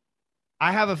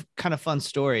I have a kind of fun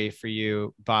story for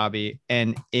you, Bobby.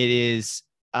 And it is,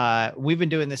 we've been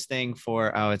doing this thing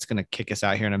for, it's going to kick us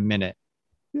out here in a minute.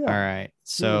 Yeah. All right.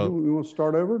 So we want to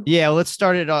start over? Yeah, let's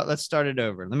start it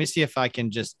over. Let me see if I can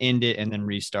just end it and then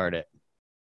restart it.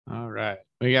 All right.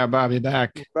 We got Bobby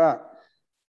back. We're back.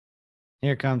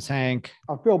 Here comes Hank.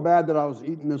 I feel bad that I was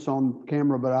eating this on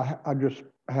camera, but I just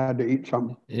had to eat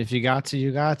something. If you got to,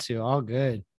 you got to. All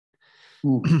good.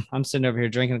 I'm sitting over here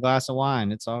drinking a glass of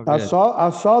wine. It's all good. I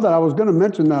saw that. I was going to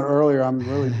mention that earlier. I'm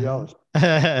really jealous.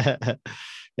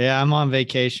 Yeah, I'm on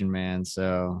vacation, man.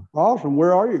 So awesome.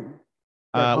 Where are you?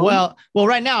 Well,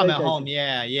 right now I'm at home.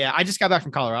 Yeah. I just got back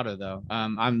from Colorado though.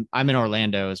 I'm in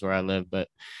Orlando is where I live, but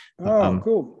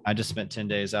cool. I just spent 10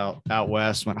 days out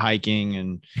west, went hiking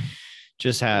and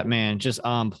just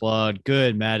unplugged,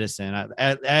 good medicine.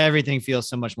 Everything feels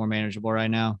so much more manageable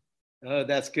right now. Oh,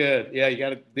 that's good. Yeah, you got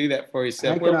to do that for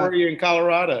yourself. Where were you in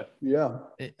Colorado? Yeah.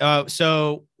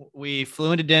 So we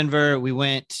flew into Denver. We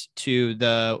went to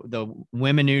the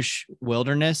Weminuche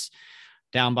Wilderness.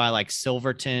 down by like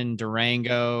Silverton,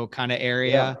 Durango kind of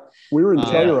area. Yeah. We were in Yeah.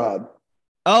 Telluride.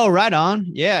 Oh, right on.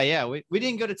 Yeah, yeah. We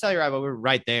didn't go to Telluride, but we were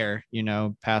right there,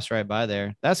 passed right by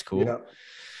there. That's cool. Yeah.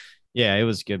 Yeah, it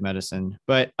was good medicine.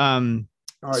 But All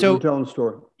right, so you're telling the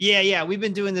story. yeah. We've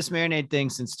been doing this Marinade thing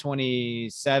since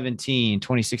 2017,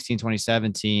 2016,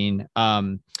 2017.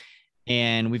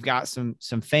 And we've got some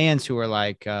fans who are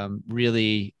like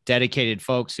really dedicated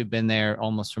folks who've been there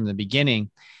almost from the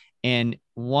beginning. And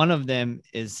one of them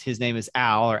his name is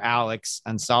Al or Alex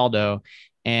Ansaldo,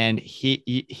 and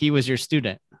he was your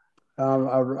student.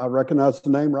 I recognize the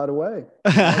name right away.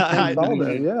 Yeah.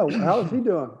 How is he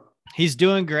doing? He's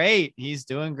doing great. He's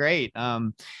been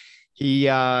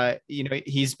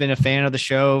a fan of the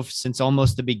show since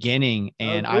almost the beginning.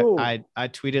 And cool. I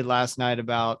tweeted last night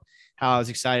about how I was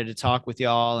excited to talk with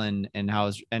y'all and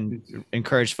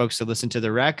encouraged folks to listen to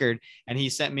the record. And he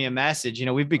sent me a message.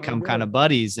 We've become kind of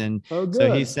buddies. And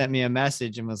so he sent me a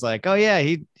message and was like, oh yeah,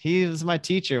 he was my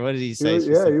teacher. What did he say?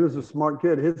 He was a smart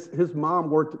kid. His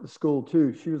mom worked at the school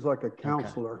too. She was like a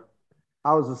counselor. Okay.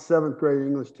 I was a 7th grade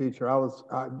English teacher.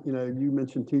 You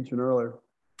mentioned teaching earlier.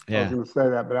 Yeah. I was going to say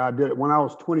that, but I did it when I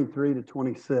was 23 to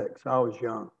 26. I was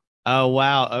young. Oh,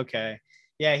 wow. Okay.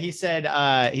 Yeah, he said,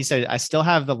 I still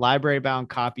have the library bound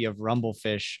copy of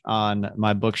Rumblefish on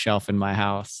my bookshelf in my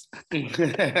house. So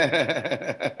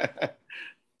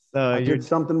I did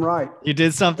something right. You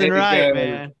did something right,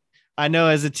 man. I know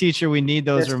as a teacher, we need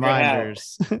those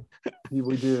reminders.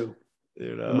 We do.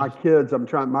 My kids,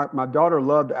 my daughter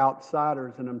loved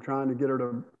Outsiders, and I'm trying to get her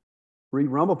to read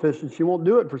Rumblefish, and she won't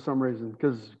do it for some reason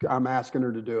because I'm asking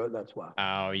her to do it. That's why.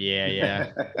 Oh,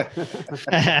 yeah.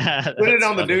 Put it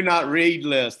on the do not read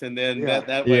list, and then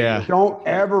that way. Yeah. Don't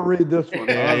ever read this one.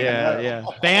 Yeah.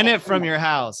 Ban it from your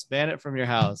house. And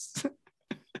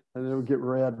it'll get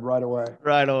read right away.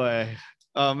 Right away.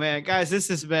 Oh, man, guys, this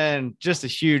has been just a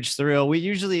huge thrill. We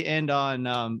usually end on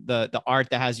the art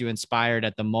that has you inspired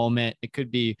at the moment. It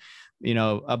could be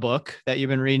a book that you've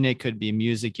been reading. It could be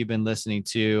music you've been listening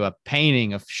to, a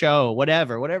painting, a show,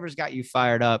 whatever's got you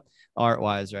fired up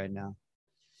art-wise right now.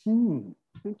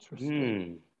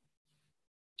 Interesting.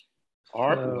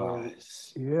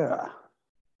 Art-wise. Yeah.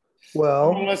 Well,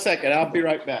 hold on 1 second. I'll be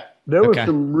right back. There was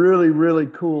some really, really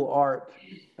cool art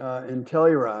in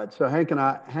Telluride. So Hank and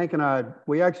I,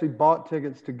 we actually bought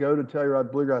tickets to go to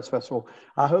Telluride Bluegrass Festival.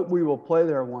 I hope we will play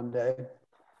there one day.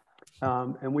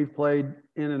 And we've played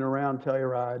in and around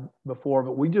Telluride before,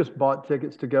 but we just bought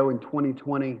tickets to go in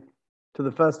 2020 to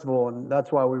the festival, and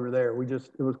that's why we were there. It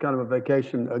was kind of a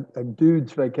vacation, a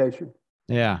dude's vacation.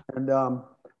 Yeah. And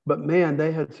but man,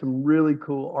 they had some really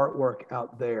cool artwork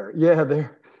out there. Yeah,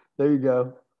 there you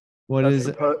go. That's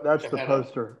the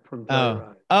poster from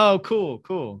Telluride. Oh,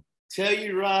 cool.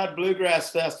 Telluride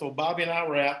Bluegrass Festival. Bobby and I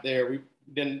were out there. We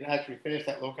didn't actually finish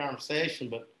that little conversation,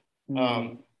 but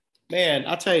man,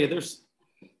 I'll tell you,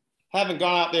 haven't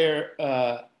gone out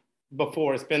there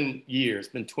before. It's been years.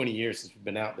 It's been 20 years since we've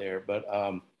been out there. But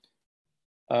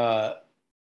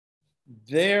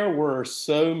there were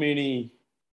so many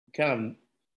kind of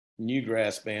new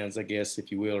grass bands, I guess,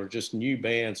 if you will, or just new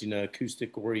bands,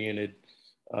 acoustic oriented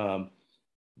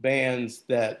bands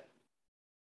that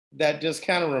just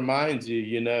kind of reminds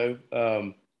you, I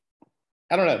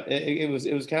don't know. It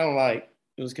was kind of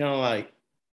like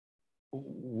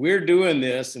we're doing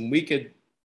this, and we could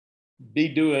be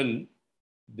doing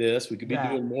this. We could be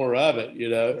doing more of it,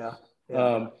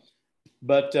 Yeah.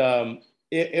 But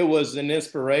it was an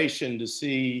inspiration to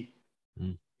see,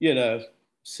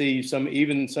 see some of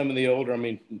the older. I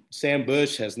mean, Sam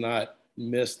Bush has not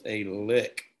missed a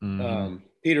lick.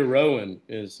 Peter Rowan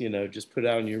is, just put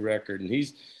out a new record, and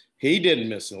he didn't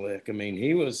miss a lick. I mean,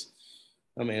 it was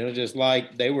just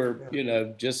like they were,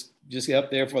 just up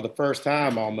there for the first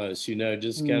time almost,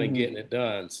 just kind of getting it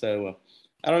done. So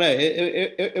I don't know.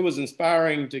 It was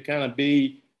inspiring to kind of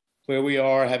be where we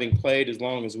are, having played as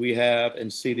long as we have,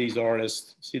 and see these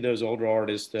artists, see those older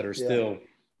artists that are still,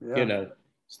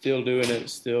 still doing it,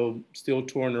 still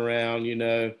touring around,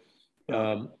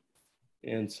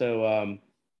 and so.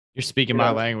 You're speaking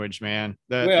my language, man.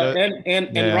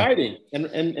 And writing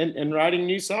and writing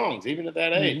new songs, even at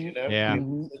that age, Yeah.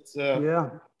 It's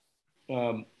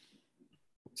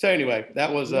so anyway,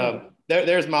 that was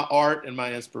there's my art and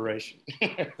my inspiration.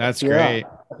 That's great.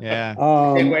 Yeah.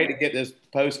 Can't wait to get this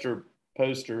poster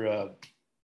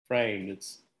framed.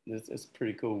 It's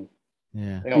pretty cool.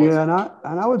 Yeah. And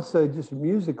I would say just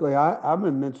musically, I've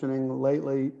been mentioning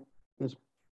lately, it's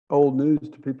old news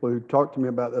to people who talk to me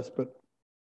about this, but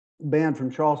band from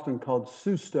Charleston called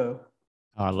Susto.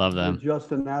 Oh, I love them.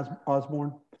 Justin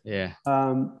Osborne. Yeah.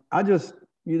 I just,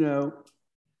 they're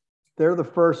the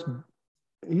first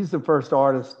he's the first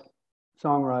artist,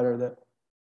 songwriter that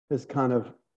has kind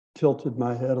of tilted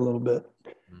my head a little bit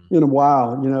in a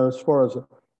while, you know, as far as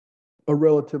a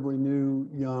relatively new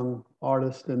young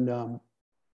artist. And,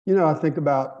 you know, I think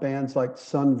about bands like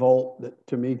Sun Volt that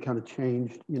to me kind of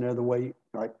changed, you know, the way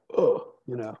like, you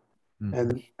know,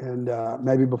 and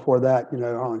maybe before that, you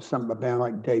know, a band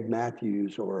like Dave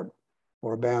Matthews or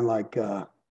a band like,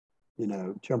 you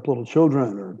know, Jump Little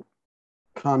Children or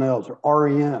Connells or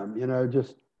REM, you know,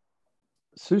 just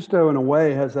Susto in a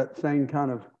way has that same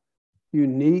kind of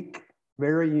unique,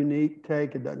 very unique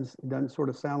take. It doesn't sort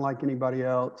of sound like anybody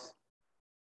else.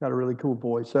 Got a really cool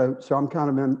voice. So I'm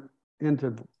kind of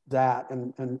into that,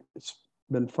 and it's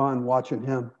been fun watching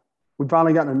him. We've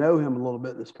finally gotten to know him a little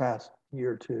bit this past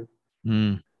year or two.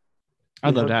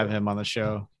 I'd love to have him on the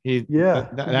show. That'd be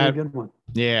a good one.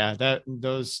 Yeah,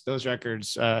 those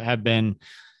records have been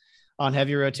on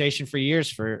heavy rotation for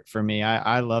years for me.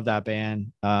 I love that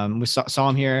band. We saw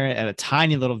him here at a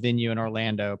tiny little venue in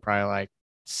Orlando, probably like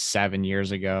 7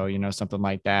 years ago, you know, something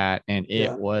like that. And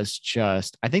it was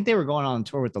just, I think they were going on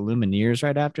tour with the Lumineers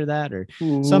right after that, or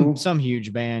some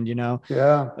huge band, you know.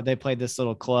 Yeah. But they played this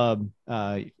little club,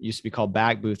 used to be called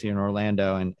Back Booth here in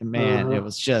Orlando. And man, it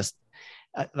was just,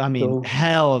 I mean,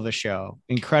 hell of a show.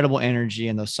 Incredible energy,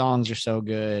 and those songs are so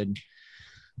good.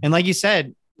 And like you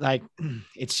said, like,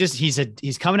 it's just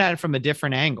he's coming at it from a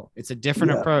different angle. It's a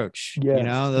different approach. Yeah, you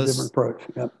know, those different approach.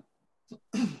 Yep.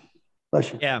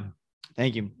 Bless you. Yeah.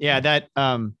 Thank you. Yeah, that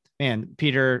man,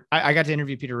 Peter, I got to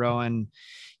interview Peter Rowan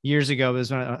years ago. It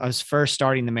was when I was first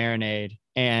starting the Marinade,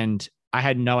 and I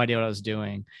had no idea what I was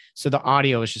doing. So the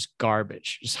audio was just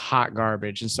garbage, just hot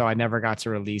garbage. And so I never got to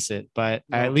release it, but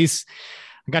at least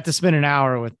I got to spend an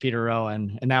hour with Peter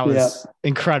Rowan, and that was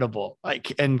incredible,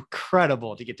 like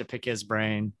incredible to get to pick his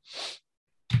brain.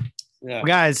 Yeah. Well,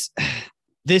 guys,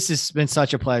 this has been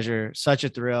such a pleasure, such a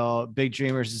thrill. Big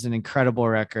Dreamers is an incredible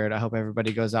record. I hope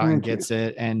everybody goes out and gets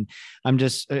it. And I'm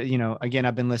just, you know, again,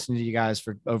 I've been listening to you guys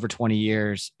for over 20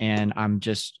 years, and I'm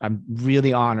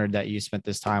really honored that you spent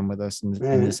this time with us and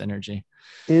this energy.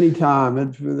 Anytime.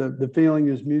 The feeling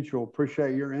is mutual.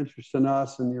 Appreciate your interest in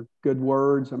us and your good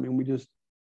words. I mean, we just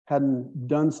hadn't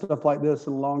done stuff like this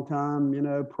in a long time, you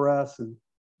know, press and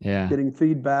getting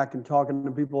feedback and talking to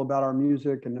people about our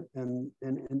music and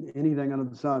anything under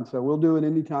the sun. So we'll do it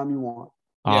anytime you want.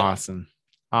 Awesome.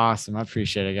 Awesome. I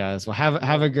appreciate it, guys. Well,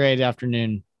 have a great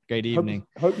afternoon. Great evening.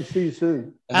 Hope to see you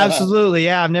soon. Absolutely.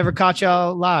 Yeah. I've never caught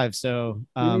y'all live. So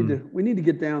we need to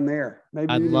get down there. Maybe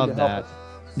I'd love that.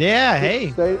 Yeah.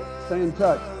 Hey, stay in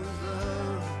touch.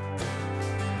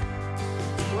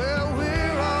 Well,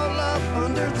 we're all up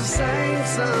under the same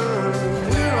sun.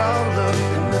 We're all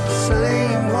looking at the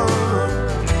same one.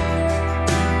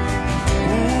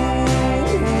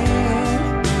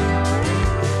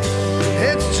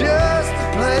 It's just the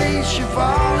place you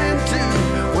fall into,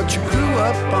 what you grew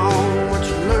up on, what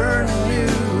you learned new.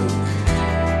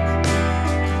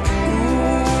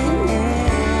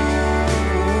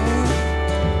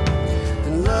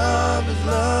 And love is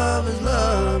love is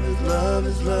love is love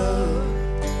is love.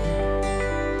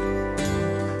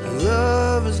 And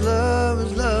love is love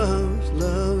is love is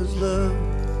love is love.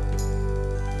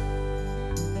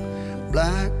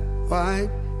 Black, white,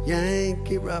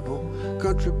 Yankee rebel,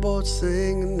 country boy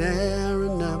singing there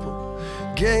and never.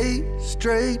 Gay,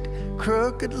 straight,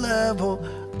 crooked level,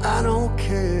 I don't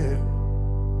care.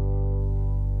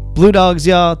 Blue Dogs,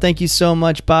 y'all. Thank you so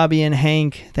much, Bobby and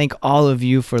Hank. Thank all of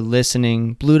you for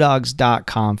listening.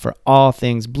 BlueDogs.com for all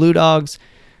things Blue Dogs.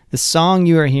 The song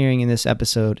you are hearing in this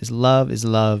episode is Love is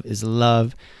Love is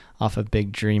Love off of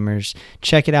Big Dreamers.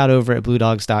 Check it out over at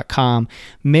BlueDogs.com.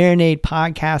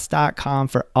 MarinadePodcast.com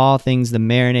for all things The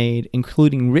Marinade,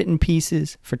 including written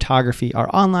pieces, photography, our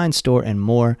online store, and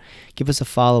more. Give us a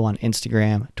follow on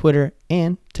Instagram, Twitter,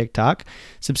 and TikTok.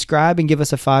 Subscribe and give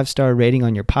us a 5-star rating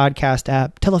on your podcast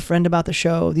app. Tell a friend about the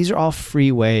show. These are all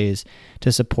free ways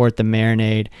to support The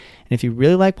Marinade. And if you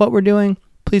really like what we're doing,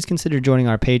 please consider joining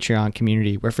our Patreon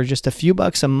community, where for just a few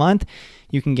bucks a month,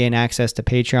 you can gain access to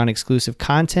Patreon exclusive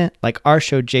content like our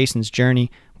show, Jason's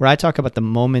Journey, where I talk about the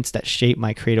moments that shape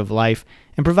my creative life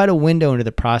and provide a window into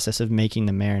the process of making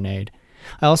the Marinade.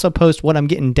 I also post What I'm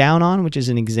Getting Down On, which is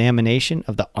an examination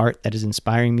of the art that is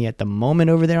inspiring me at the moment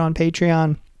over there on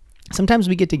Patreon. Sometimes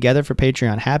we get together for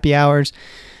Patreon happy hours.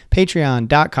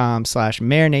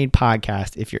 Patreon.com/Marinade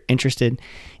Podcast if you're interested.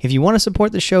 If you want to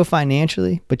support the show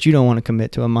financially, but you don't want to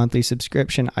commit to a monthly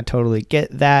subscription, I totally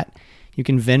get that. You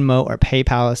can Venmo or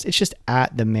PayPal us. It's just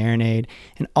at The Marinade,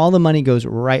 and all the money goes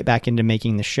right back into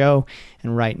making the show.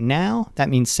 And right now, that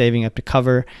means saving up to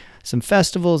cover some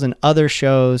festivals and other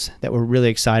shows that we're really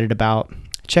excited about.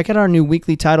 Check out our new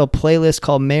weekly title playlist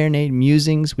called Marinade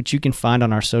Musings, which you can find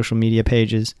on our social media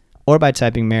pages or by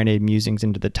typing Marinade Musings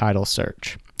into the title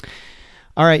search.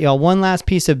 All right, y'all, one last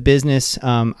piece of business.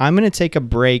 I'm going to take a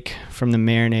break from the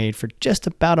Marinade for just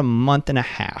about a month and a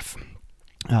half.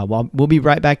 We'll be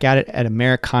right back at it at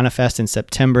Americana Fest in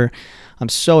September. I'm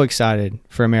so excited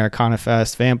for Americana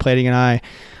Fest. Van Plating and I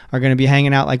are going to be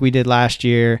hanging out like we did last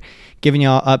year, giving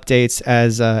y'all updates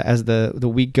as the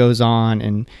week goes on,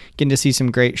 and getting to see some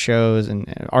great shows,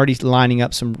 and already lining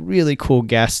up some really cool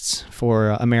guests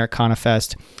for Americana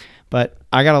Fest. But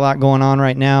I got a lot going on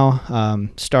right now.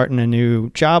 Starting a new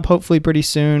job hopefully pretty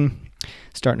soon.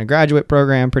 Starting a graduate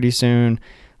program pretty soon.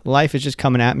 Life is just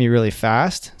coming at me really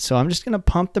fast. So I'm just going to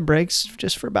pump the brakes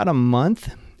just for about a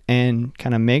month and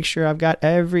kind of make sure I've got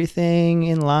everything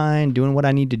in line, doing what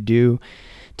I need to do,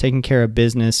 taking care of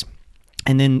business.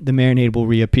 And then the Marinade will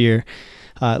reappear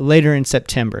later in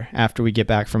September after we get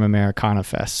back from Americana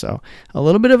Fest. So a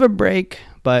little bit of a break,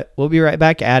 but we'll be right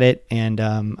back at it. And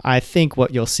I think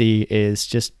what you'll see is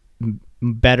just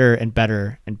better and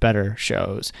better and better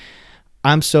shows.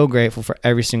 I'm so grateful for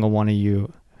every single one of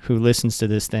you who listens to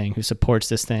this thing, who supports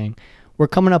this thing. We're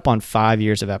coming up on 5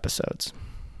 years of episodes,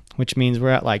 which means we're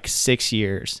at like 6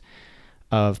 years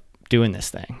of doing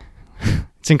this thing.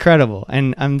 It's incredible.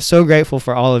 And I'm so grateful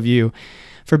for all of you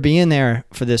for being there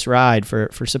for this ride,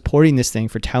 for supporting this thing,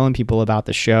 for telling people about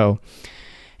the show.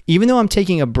 Even though I'm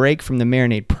taking a break from the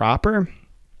Marinade proper,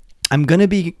 I'm going to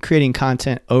be creating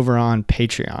content over on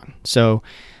Patreon. So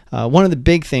one of the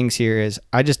big things here is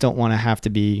I just don't want to have to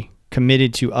be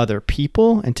committed to other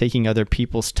people and taking other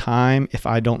people's time if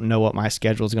I don't know what my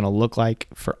schedule is going to look like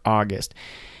for August.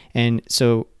 And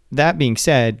so that being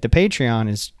said, the Patreon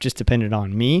is just dependent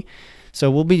on me. So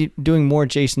we'll be doing more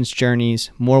Jason's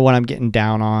journeys, more what I'm getting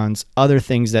down on, other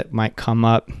things that might come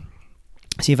up.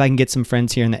 See if I can get some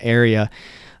friends here in the area,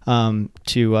 some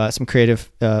creative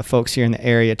folks here in the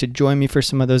area to join me for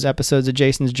some of those episodes of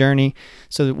Jason's Journey.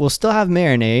 So we'll still have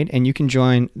Marinade, and you can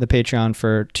join the Patreon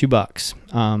for $2.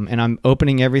 And I'm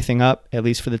opening everything up, at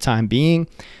least for the time being,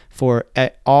 for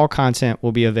all content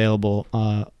will be available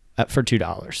for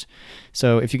 $2.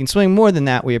 So if you can swing more than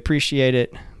that, we appreciate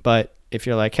it. But if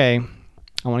you're like, hey,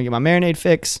 I want to get my Marinade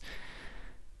fix,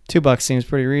 $2 seems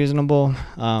pretty reasonable.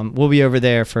 We'll be over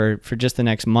there for just the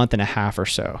next month and a half or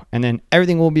so. And then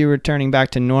everything will be returning back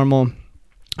to normal,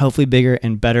 hopefully bigger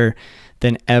and better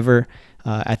than ever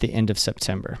at the end of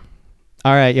September.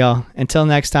 All right, y'all. Until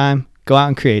next time, go out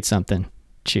and create something.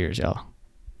 Cheers, y'all.